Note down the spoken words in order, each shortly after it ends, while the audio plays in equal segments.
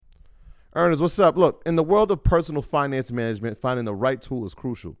Ernest, what's up? Look, in the world of personal finance management, finding the right tool is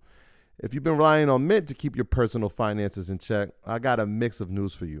crucial. If you've been relying on Mint to keep your personal finances in check, I got a mix of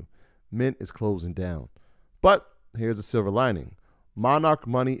news for you. Mint is closing down. But here's a silver lining. Monarch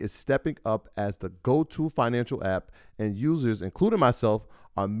Money is stepping up as the go-to financial app, and users, including myself,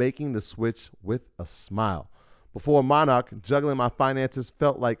 are making the switch with a smile. Before Monarch, juggling my finances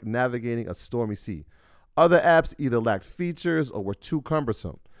felt like navigating a stormy sea. Other apps either lacked features or were too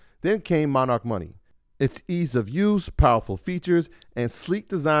cumbersome. Then came Monarch Money. Its ease of use, powerful features, and sleek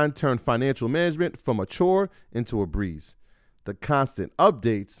design turned financial management from a chore into a breeze. The constant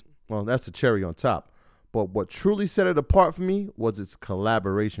updates, well, that's the cherry on top. But what truly set it apart for me was its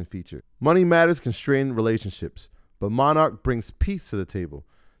collaboration feature. Money matters constrain relationships, but Monarch brings peace to the table.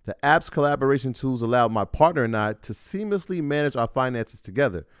 The app's collaboration tools allow my partner and I to seamlessly manage our finances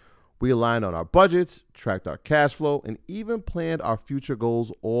together. We aligned on our budgets, tracked our cash flow, and even planned our future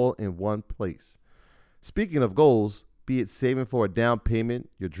goals all in one place. Speaking of goals, be it saving for a down payment,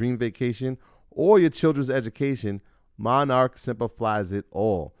 your dream vacation, or your children's education, Monarch simplifies it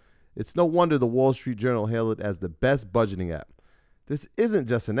all. It's no wonder the Wall Street Journal hailed it as the best budgeting app. This isn't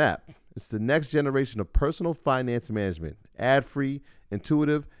just an app. It's the next generation of personal finance management, ad-free,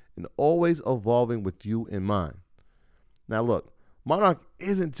 intuitive, and always evolving with you in mind. Now look, Monarch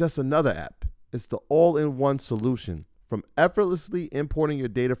isn't just another app. It's the all-in-one solution. From effortlessly importing your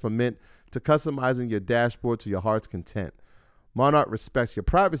data from Mint to customizing your dashboard to your heart's content. Monarch respects your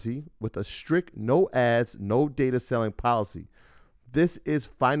privacy with a strict no ads, no data selling policy. This is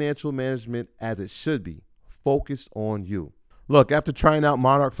financial management as it should be, focused on you. Look, after trying out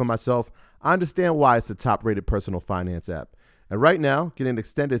Monarch for myself, I understand why it's the top-rated personal finance app. And right now, get an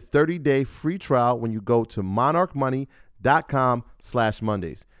extended 30-day free trial when you go to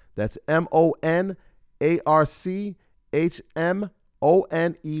monarchmoney.com/Mondays. That's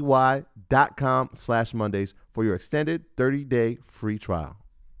monarchmoney.com/Mondays for your extended 30-day free trial.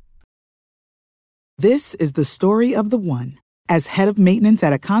 This is the story of the one. As head of maintenance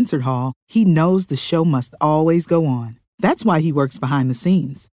at a concert hall, he knows the show must always go on. That's why he works behind the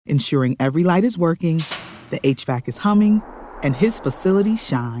scenes, ensuring every light is working, the HVAC is humming, and his facility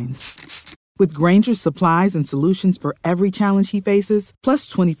shines. With Grainger's supplies and solutions for every challenge he faces, plus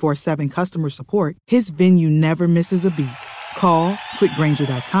 24/7 customer support, his venue never misses a beat. Call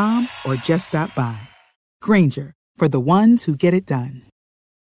quickgrainger.com or just stop by. Grainger, for the ones who get it done.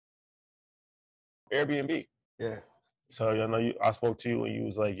 Airbnb. Yeah. So I know I spoke to you and you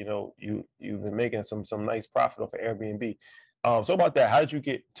was like, you've been making some nice profit off of Airbnb. So about that, how did you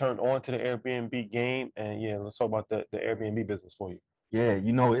get turned on to the Airbnb game? And yeah, let's talk about the Airbnb business for you. Yeah,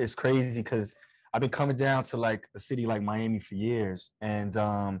 it's crazy because I've been coming down to like a city like Miami for years, and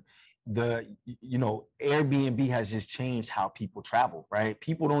Airbnb has just changed how people travel, right?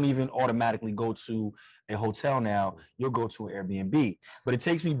 People don't even automatically go to a hotel now. You'll go to an Airbnb. But it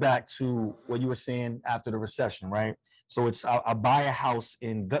takes me back to what you were saying after the recession, right? So I buy a house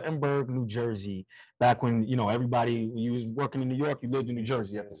in Guttenberg, New Jersey, back when, everybody, you was working in New York, you lived in New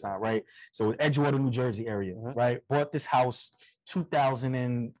Jersey at the time, right? So Edgewater, New Jersey area, right? Bought this house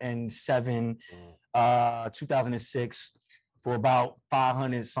 2007, 2006 for about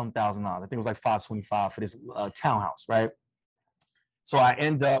 $500-some thousand. I think it was like $525 for this townhouse, right? So I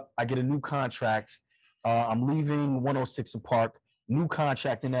get a new contract. I'm leaving 106 and Park, new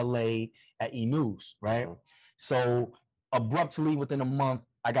contract in LA at E-News, right? So abruptly within a month,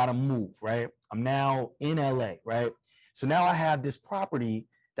 I got to move, right? I'm now in LA, right? So now I have this property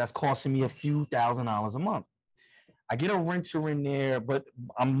that's costing me a few $1,000s a month. I get a renter in there, but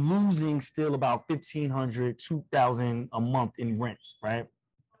I'm losing still about $1,500, $2,000 a month in rents, right?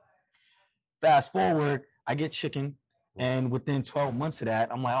 Fast forward, I get chicken, and within 12 months of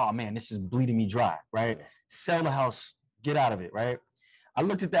that, I'm like, oh man, this is bleeding me dry, right? Sell the house, get out of it, right? I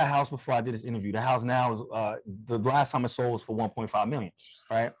looked at that house before I did this interview. The house now is the last time I sold was for $1.5 million,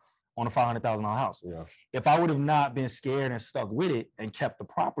 right? On a $500,000 house. Yeah. If I would have not been scared and stuck with it and kept the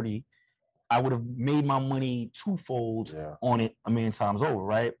property, I would have made my money twofold on it a million times over,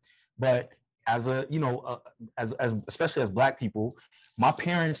 right? But as especially as Black people, my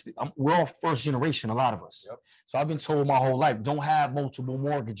parents, we're all first generation, a lot of us. Yep. So I've been told my whole life, don't have multiple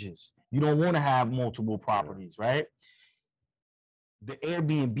mortgages. You don't want to have multiple properties, right? The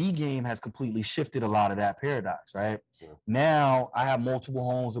Airbnb game has completely shifted a lot of that paradox, right? Yeah. Now I have multiple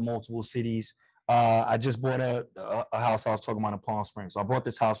homes in multiple cities. I just bought a house I was talking about in Palm Springs. So I bought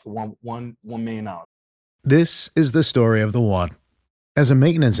this house for $1 million. This is the story of the one. As a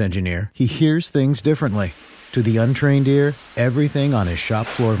maintenance engineer, he hears things differently. To the untrained ear, everything on his shop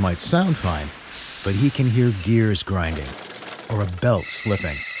floor might sound fine, but he can hear gears grinding or a belt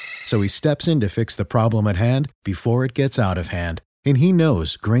slipping. So he steps in to fix the problem at hand before it gets out of hand. And he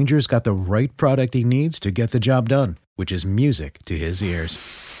knows Granger's got the right product he needs to get the job done, which is music to his ears.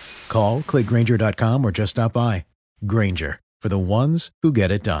 Call, click Grainger.com, or just stop by. Grainger, for the ones who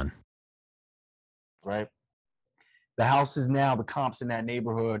get it done. Right? The houses now, the comps in that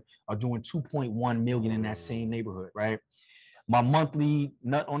neighborhood are doing 2.1 million in that same neighborhood, right? My monthly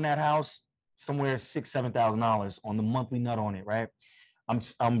nut on that house, somewhere $6,000-$7,000 on the monthly nut on it, right?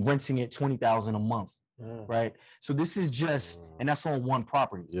 I'm renting it $20,000 a month, right? So this is just, and that's on one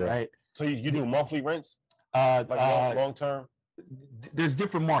property, right? So you do monthly rents, like long term? There's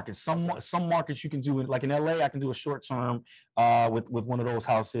different markets. Some markets you can do it, like in LA, I can do a short term with one of those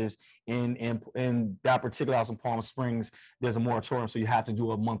houses. In that particular house in Palm Springs, there's a moratorium, so you have to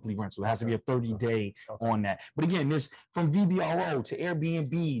do a monthly rental. It has to be a 30-day on that. But again, there's from VBRO to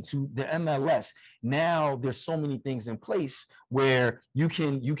Airbnb to the MLS. Now there's so many things in place where you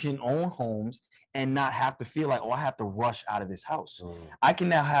can own homes and not have to feel like, oh, I have to rush out of this house. I can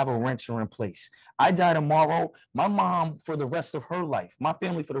now have a renter in place. I die tomorrow, my mom, for the rest of her life, my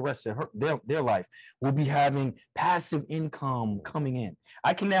family for the rest of their life, will be having passive income coming in.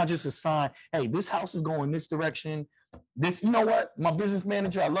 I can now just assign, hey, this house is going this direction. This, you know what, my business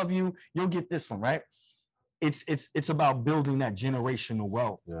manager, I love you. You'll get this one, right? It's about building that generational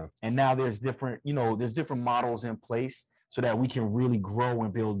wealth. And now there's different models in place so that we can really grow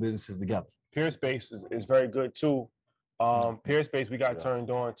and build businesses together. Peerspace is very good too. Peerspace we got turned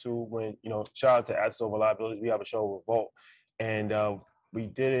on to when, shout out to Assets Over Liabilities. We have a show, Revolt, and we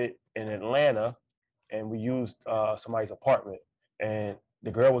did it in Atlanta, and we used somebody's apartment, and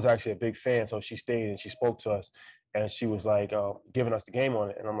the girl was actually a big fan, so she stayed and she spoke to us, and she was like giving us the game on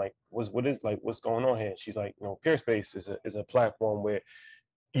it, and I'm like, what's going on here? And she's like, Peerspace is a platform where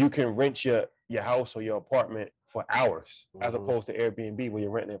you can rent your house or your apartment for hours, as opposed to Airbnb where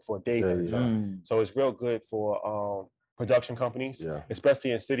you're renting it for days at a time. So it's real good for production companies,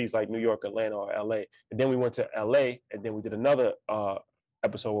 especially in cities like New York, Atlanta, or LA. And then we went to LA, and then we did another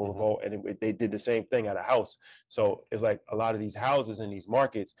episode of Revolt, and they did the same thing at a house. So it's like a lot of these houses in these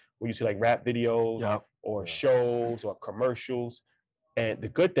markets where you see like rap videos or shows or commercials. And the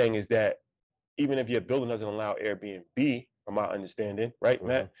good thing is that even if your building doesn't allow Airbnb, from my understanding, right,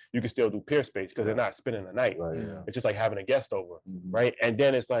 Matt, you can still do Peerspace because they're not spending the night. It's just like having a guest over, right? And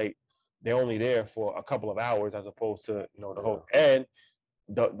then it's like they're only there for a couple of hours as opposed to the whole. And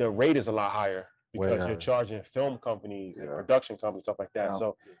the rate is a lot higher because you're charging film companies and production companies, stuff like that.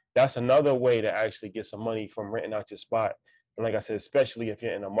 So that's another way to actually get some money from renting out your spot. And like I said, especially if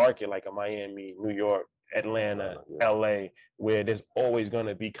you're in a market like a Miami, New York, Atlanta, LA, where there's always going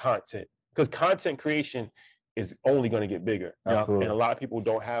to be content, because content creation is only going to get bigger. And a lot of people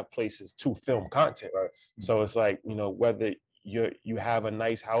don't have places to film content. So it's like, whether you have a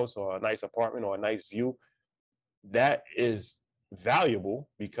nice house or a nice apartment or a nice view, that is valuable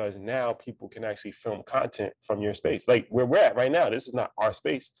because now people can actually film content from your space. Like where we're at right now, this is not our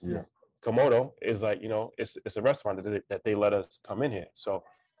space. Komodo is like, it's a restaurant that they let us come in here. So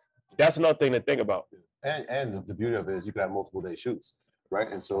that's another thing to think about. And the beauty of it is you can have multiple day shoots. Right.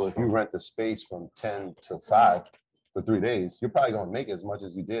 And so if you rent the space from 10 to 5 for 3 days, you're probably going to make as much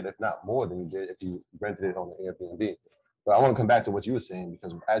as you did, if not more than you did if you rented it on the Airbnb. But I want to come back to what you were saying,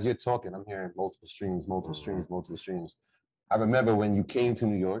 because as you're talking, I'm hearing multiple streams. I remember when you came to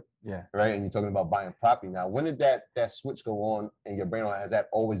New York, right, and you're talking about buying property. Now, when did that switch go on in your brain? Has that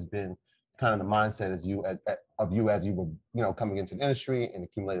always been kind of the mindset as you were coming into the industry and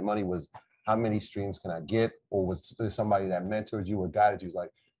accumulating money? Was how many streams can I get? Or was there somebody that mentored you or guided you? Was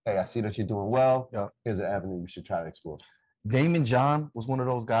like, hey, I see that you're doing well. Here's an avenue you should try to explore. Damon John was one of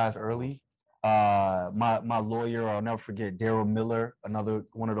those guys early. My lawyer, I'll never forget, Daryl Miller, another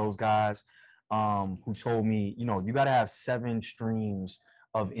one of those guys, who told me, you got to have 7 streams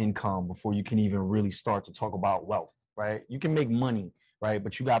of income before you can even really start to talk about wealth, right? You can make money, right?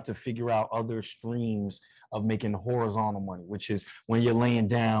 But you got to figure out other streams of making horizontal money, which is when you're laying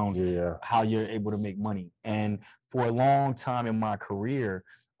down how you're able to make money. And for a long time in my career,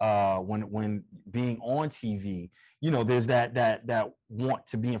 when being on TV, there's that want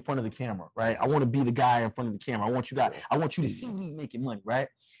to be in front of the camera, right? I want to be the guy in front of the camera. I want you to see me making money, right?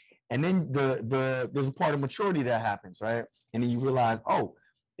 And then there's a part of maturity that happens, right? And then you realize, oh,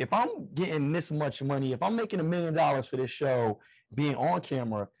 if I'm getting this much money, if I'm making $1 million for this show, being on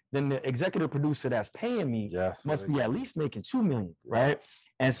camera, then the executive producer that's paying me must be at least making $2 million, right?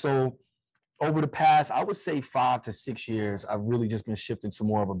 And so over the past, I would say 5 to 6 years, I've really just been shifting to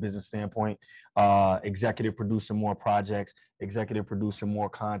more of a business standpoint, executive producing more projects, executive producing more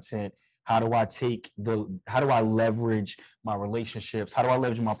content, How do I leverage my relationships? How do I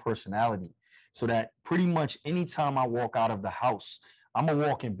leverage my personality? So that pretty much anytime I walk out of the house, I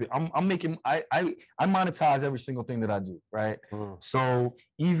monetize every single thing that I do, right? So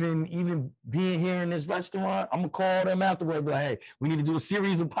even being here in this restaurant, I'm gonna call them afterward, be like, hey, we need to do a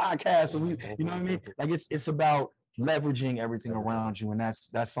series of podcasts. So you know what I mean? Like it's about leveraging everything around you, and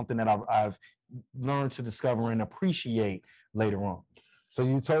that's something that I've learned to discover and appreciate later on. So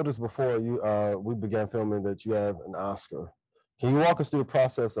you told us before we began filming that you have an Oscar. Can you walk us through the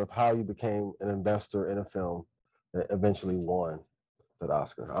process of how you became an investor in a film that eventually won that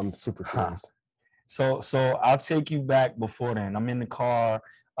Oscar? I'm super curious. So I'll take you back before then. I'm in the car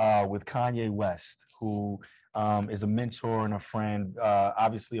with Kanye West, who is a mentor and a friend,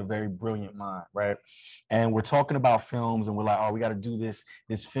 obviously a very brilliant mind, right? And we're talking about films, and we're like, oh, we got to do this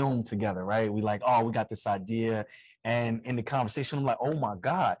film together, right? We like, oh, we got this idea. And in the conversation, I'm like, oh my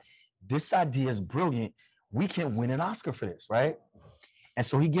God, this idea is brilliant. We can win an Oscar for this, right? And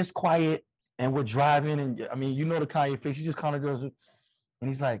so he gets quiet, and we're driving, and I mean, you know the Kanye face, he just kind of goes, and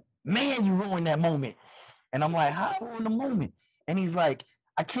he's like, man, you ruined that moment. And I'm like, how I ruined the moment? And he's like,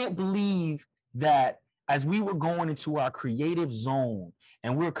 I can't believe that as we were going into our creative zone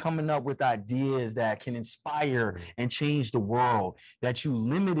and we're coming up with ideas that can inspire and change the world, that you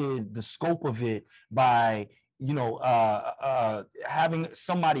limited the scope of it by having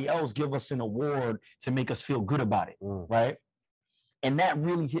somebody else give us an award to make us feel good about it, right? And that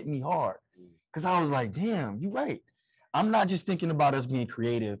really hit me hard because I was like, damn, you're right. I'm not just thinking about us being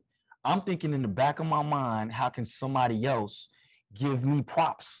creative. I'm thinking in the back of my mind, how can somebody else give me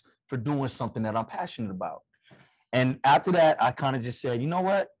props for doing something that I'm passionate about? And after that, I kind of just said, you know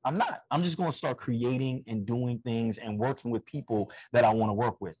what? I'm just going to start creating and doing things and working with people that I want to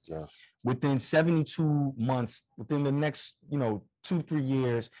work with. Yeah. Within 72 months, within the next, 2-3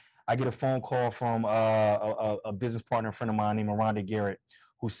 years, I get a phone call from a business partner, friend of mine named Miranda Garrett,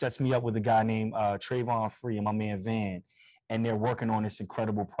 who sets me up with a guy named Trayvon Free and my man Van. And they're working on this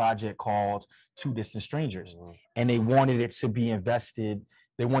incredible project called Two Distant Strangers. And they wanted it to be invested.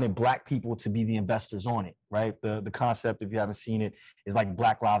 They wanted Black people to be the investors on it, right? The concept, if you haven't seen it, is like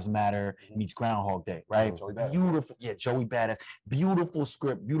Black Lives Matter meets Groundhog Day, right? Beautiful, Joey Badass, beautiful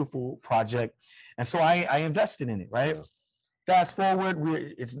script, beautiful project. And so I invested in it, right? Fast forward,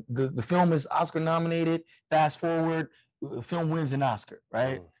 the film is Oscar nominated. Fast forward, the film wins an Oscar,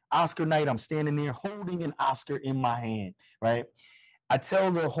 right? Oscar night, I'm standing there holding an Oscar in my hand, right? I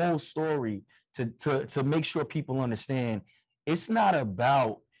tell the whole story to make sure people understand it's not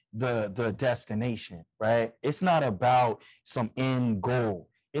about the destination, right? It's not about some end goal.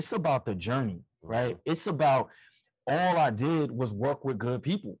 It's about the journey, right? It's about all I did was work with good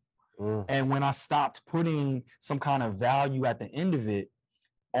people. And when I stopped putting some kind of value at the end of it,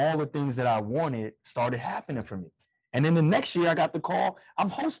 all the things that I wanted started happening for me. And then the next year I got the call, I'm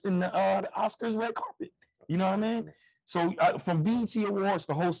hosting the Oscars red carpet. You know what I mean? So from BET Awards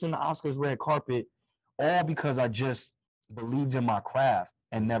to hosting the Oscars red carpet, all because I just believed in my craft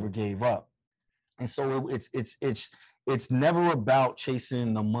and never gave up. And so it's never about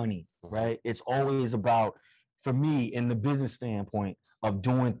chasing the money, right? It's always about, for me, in the business standpoint, of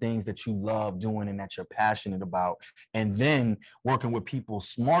doing things that you love doing and that you're passionate about, and then working with people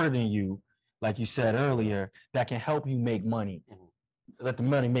smarter than you, like you said earlier, that can help you make money. Let the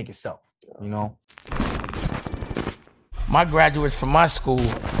money make itself, you know? My graduates from my school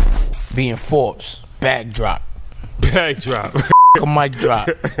being Forbes, bag drop. Bag drop. A mic drop.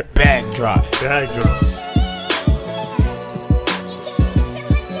 Bag drop. Bag drop.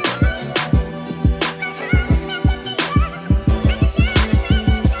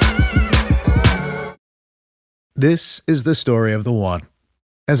 This is the story of the one.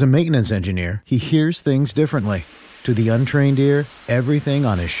 As a maintenance engineer, he hears things differently. To the untrained ear, everything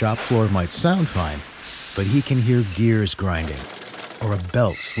on his shop floor might sound fine, but he can hear gears grinding or a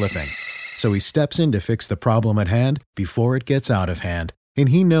belt slipping. So he steps in to fix the problem at hand before it gets out of hand. And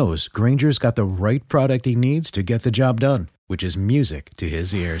he knows Grainger's got the right product he needs to get the job done, which is music to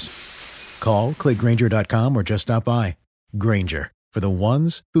his ears. Call, click Grainger.com, or just stop by. Grainger, for the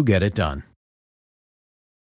ones who get it done.